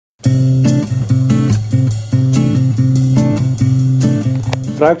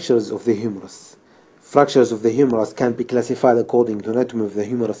Fractures of the humerus. Fractures of the humerus can be classified according to anatomy of the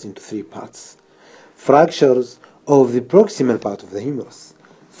humerus into three parts. Fractures of the proximal part of the humerus,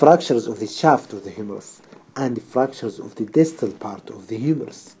 fractures of the shaft of the humerus, and fractures of the distal part of the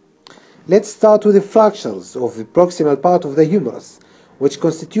humerus. Let's start with the fractures of the proximal part of the humerus, which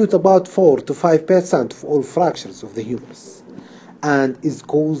constitute about 4 to 5% of all fractures of the humerus, and is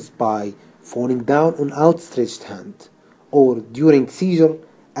caused by falling down on outstretched hand, or during seizure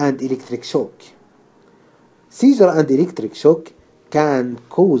and electric shock. Seizure and electric shock can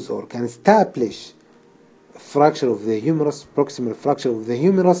cause or can establish fracture of the humerus, proximal fracture of the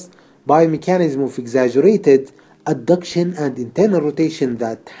humerus, by mechanism of exaggerated adduction and internal rotation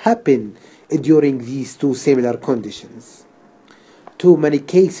that happen during these two similar conditions. Too many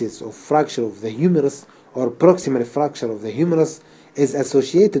cases of fracture of the humerus or proximal fracture of the humerus is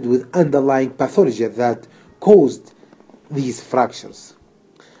associated with underlying pathology that caused these fractures.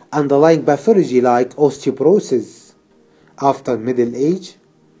 Underlying pathology like osteoporosis after middle age,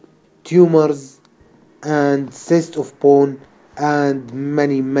 tumors, and cyst of bone, and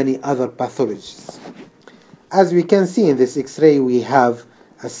many other pathologies. As we can see in this X-ray, we have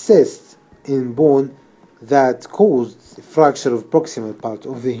a cyst in bone that caused fracture of proximal part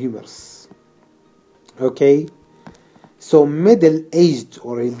of the humerus. Okay, so middle-aged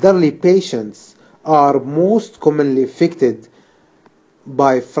or elderly patients are most commonly affected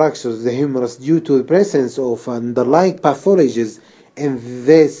by fractures of the humerus due to the presence of underlying pathologies in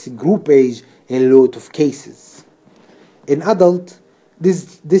this group age in a lot of cases. In adult,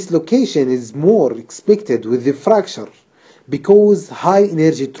 this dislocation is more expected with the fracture because high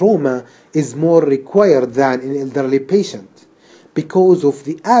energy trauma is more required than in elderly patient because of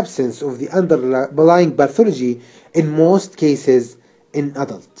the absence of the underlying pathology in most cases in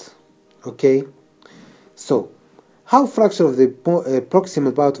adult. Okay, so how fracture of the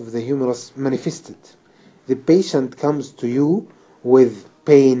proximal part of the humerus manifested? The patient comes to you with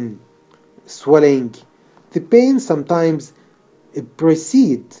pain, swelling. The pain sometimes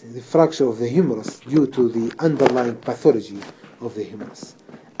precedes the fracture of the humerus due to the underlying pathology of the humerus,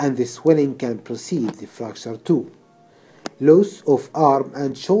 and the swelling can precede the fracture too. Loss of arm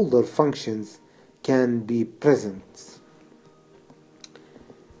and shoulder functions can be present.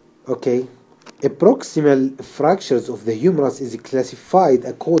 Okay, a proximal fractures of the humerus is classified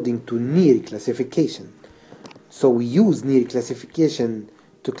according to neer classification. So we use neer classification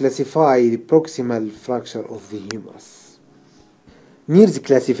to classify the proximal fracture of the humerus. Neer's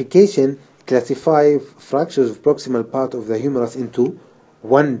classification classifies fractures of proximal part of the humerus into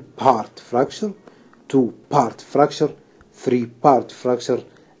 1-part fracture, 2-part fracture, 3-part fracture,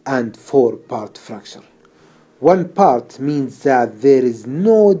 and 4-part fracture. 1 part means that there is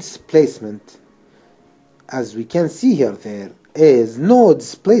no displacement. As we can see here, there is no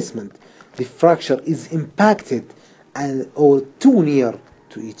displacement. The fracture is impacted or too near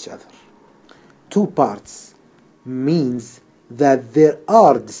to each other. 2 parts means that there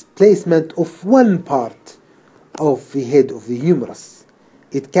are displacement of 1 part of the head of the humerus.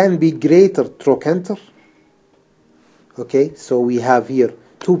 It can be greater trochanter. Okay, so we have here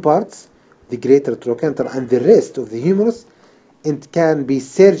 2 parts, the greater trochanter and the rest of the humerus. It can be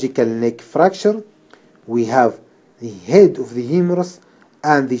surgical neck fracture. We have the head of the humerus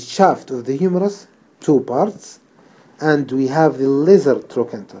and the shaft of the humerus, 2 parts, and we have the lesser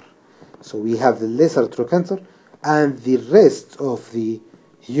trochanter. So we have the lesser trochanter and the rest of the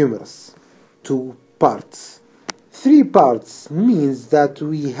humerus, 2 parts. 3 parts means that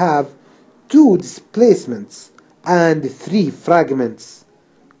we have 2 displacements and 3 fragments.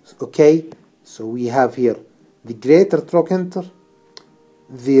 Okay, so we have here the greater trochanter,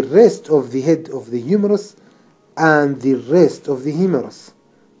 the rest of the head of the humerus, and the rest of the humerus.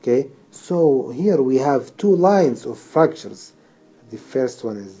 Okay, so here we have 2 lines of fractures. The first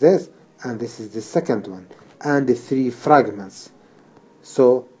one is this, and this is the second one, and the 3 fragments.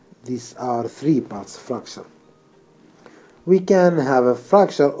 So these are 3 parts fracture. We can have a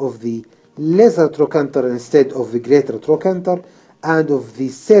fracture of the lesser trochanter instead of the greater trochanter and of the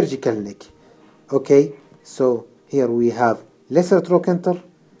surgical neck. Okay, so here we have lesser trochanter,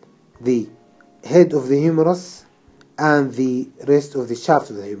 the head of the humerus, and the rest of the shaft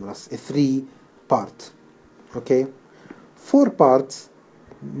of the humerus, a 3-part. Okay, 4 parts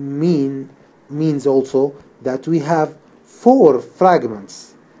means also that we have 4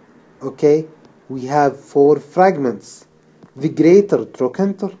 fragments. Okay, we have 4 fragments: the greater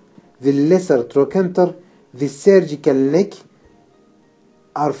trochanter, the lesser trochanter, the surgical neck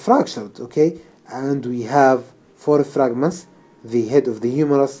are fractured. Okay, and we have 4 fragments: the head of the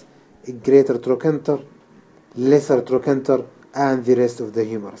humerus, a greater trochanter, lesser trochanter, and the rest of the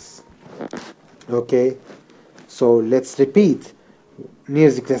humerus. Okay, so let's repeat.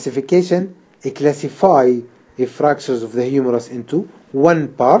 Neer's classification, it classify the fractures of the humerus into one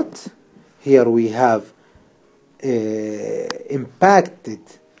part. Here we have impacted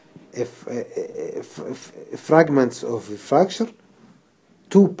fragments of the fracture.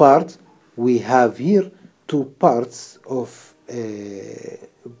 Two parts. We have here two parts of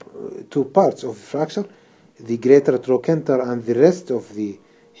fracture, the greater trochanter and the rest of the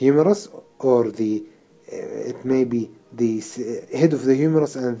humerus, or the it may be the head of the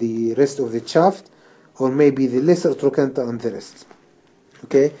humerus and the rest of the shaft, or maybe the lesser trochanter and the rest.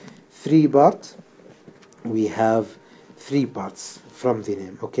 Okay, three parts. We have three parts from the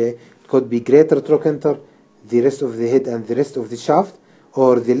name. Okay, it could be greater trochanter, the rest of the head and the rest of the shaft,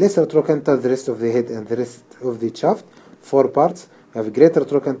 or the lesser trochanter, the rest of the head and the rest of the shaft. Four parts. We have greater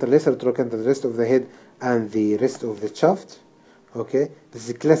trochanter, lesser trochanter, the rest of the head and the rest of the shaft. Okay, this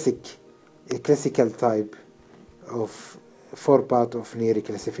is a classical type of four part of Neer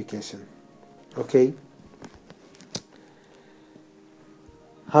classification. Okay,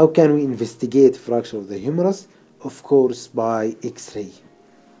 how can we investigate fracture of the humerus? Of course, by X-ray.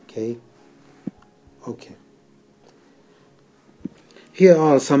 Okay. Here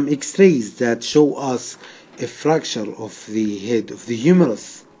are some X-rays that show us a fracture of the head of the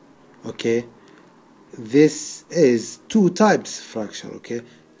humerus. Okay, this is two types of fracture. Okay,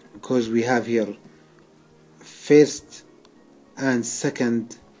 because we have here first and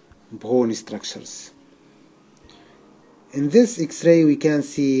second bone structures. In this X-ray we can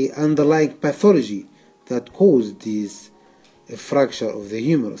see underlying pathology that caused this fracture of the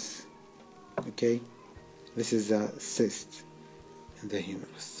humerus. Okay, this is a cyst in the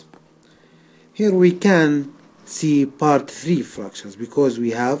humerus. Here we can see part 3 fractures, because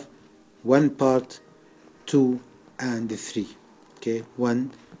we have 1 part, 2 and 3. Okay,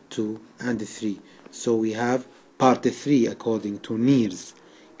 1, 2 and 3. So we have part 3 according to Neer's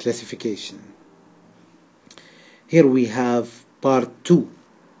classification. Here we have part 2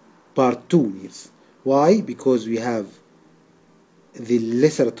 Neer's. Why? Because we have the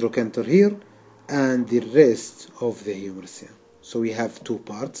lesser trochanter here and the rest of the humerus here. So we have 2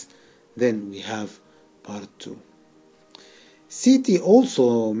 parts, then we have part 2. CT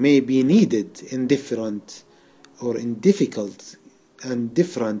also may be needed in different or in difficult and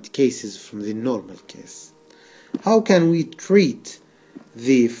different cases from the normal case. How can we treat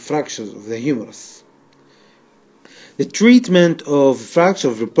the fractures of the humerus? The treatment of fracture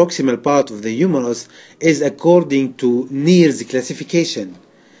of the proximal part of the humerus is according to Neer's classification.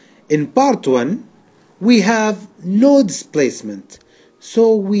 In part 1, we have no displacement,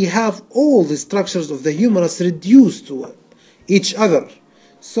 so we have all the structures of the humerus reduced to each other,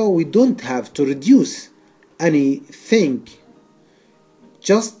 so we don't have to reduce anything,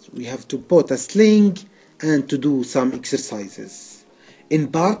 just we have to put a sling and to do some exercises. In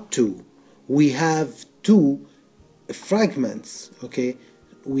part 2, we have 2 fragments. Okay,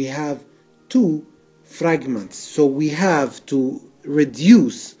 we have 2 fragments, so we have to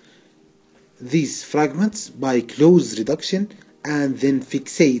reduce these fragments by close reduction and then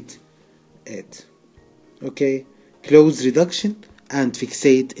fixate it. Okay, close reduction and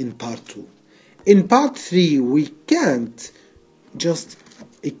fixate in part 2. In part 3 we can't just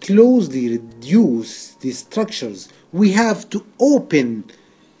closely reduce the structures, we have to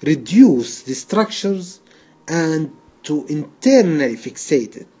reduce the structures and to internally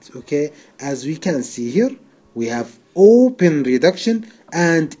fixate it. Okay, as we can see here, we have open reduction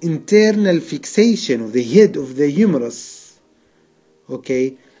and internal fixation of the head of the humerus.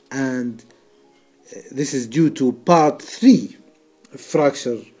 Okay, and this is due to part 3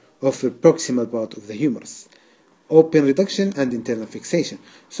 fracture of the proximal part of the humerus, open reduction and internal fixation.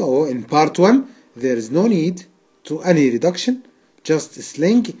 So in part 1 there is no need to any reduction, just a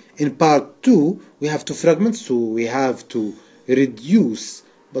sling. In part 2 we have 2 fragments, so we have to reduce,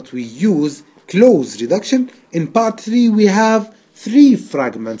 but we use close reduction. In part 3 we have 3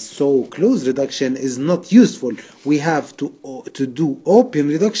 fragments, so close reduction is not useful. We have to do open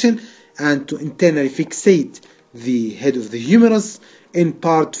reduction and to internally fixate the head of the humerus. In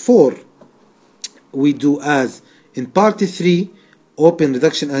part 4 we do as in part 3, open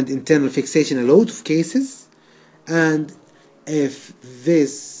reduction and internal fixation in a lot of cases, and if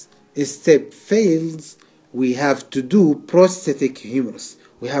this step fails we have to do prosthetic humerus.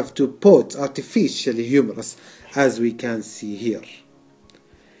 We have to put artificial humerus, as we can see here.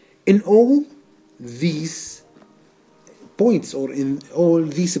 In all these points or in all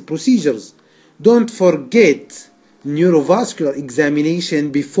these procedures, don't forget neurovascular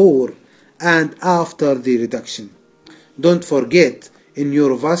examination before and after the reduction. Don't forget in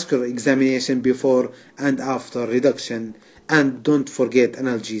your vascular examination before and after reduction, and don't forget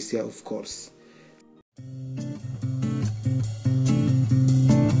analgesia, of course.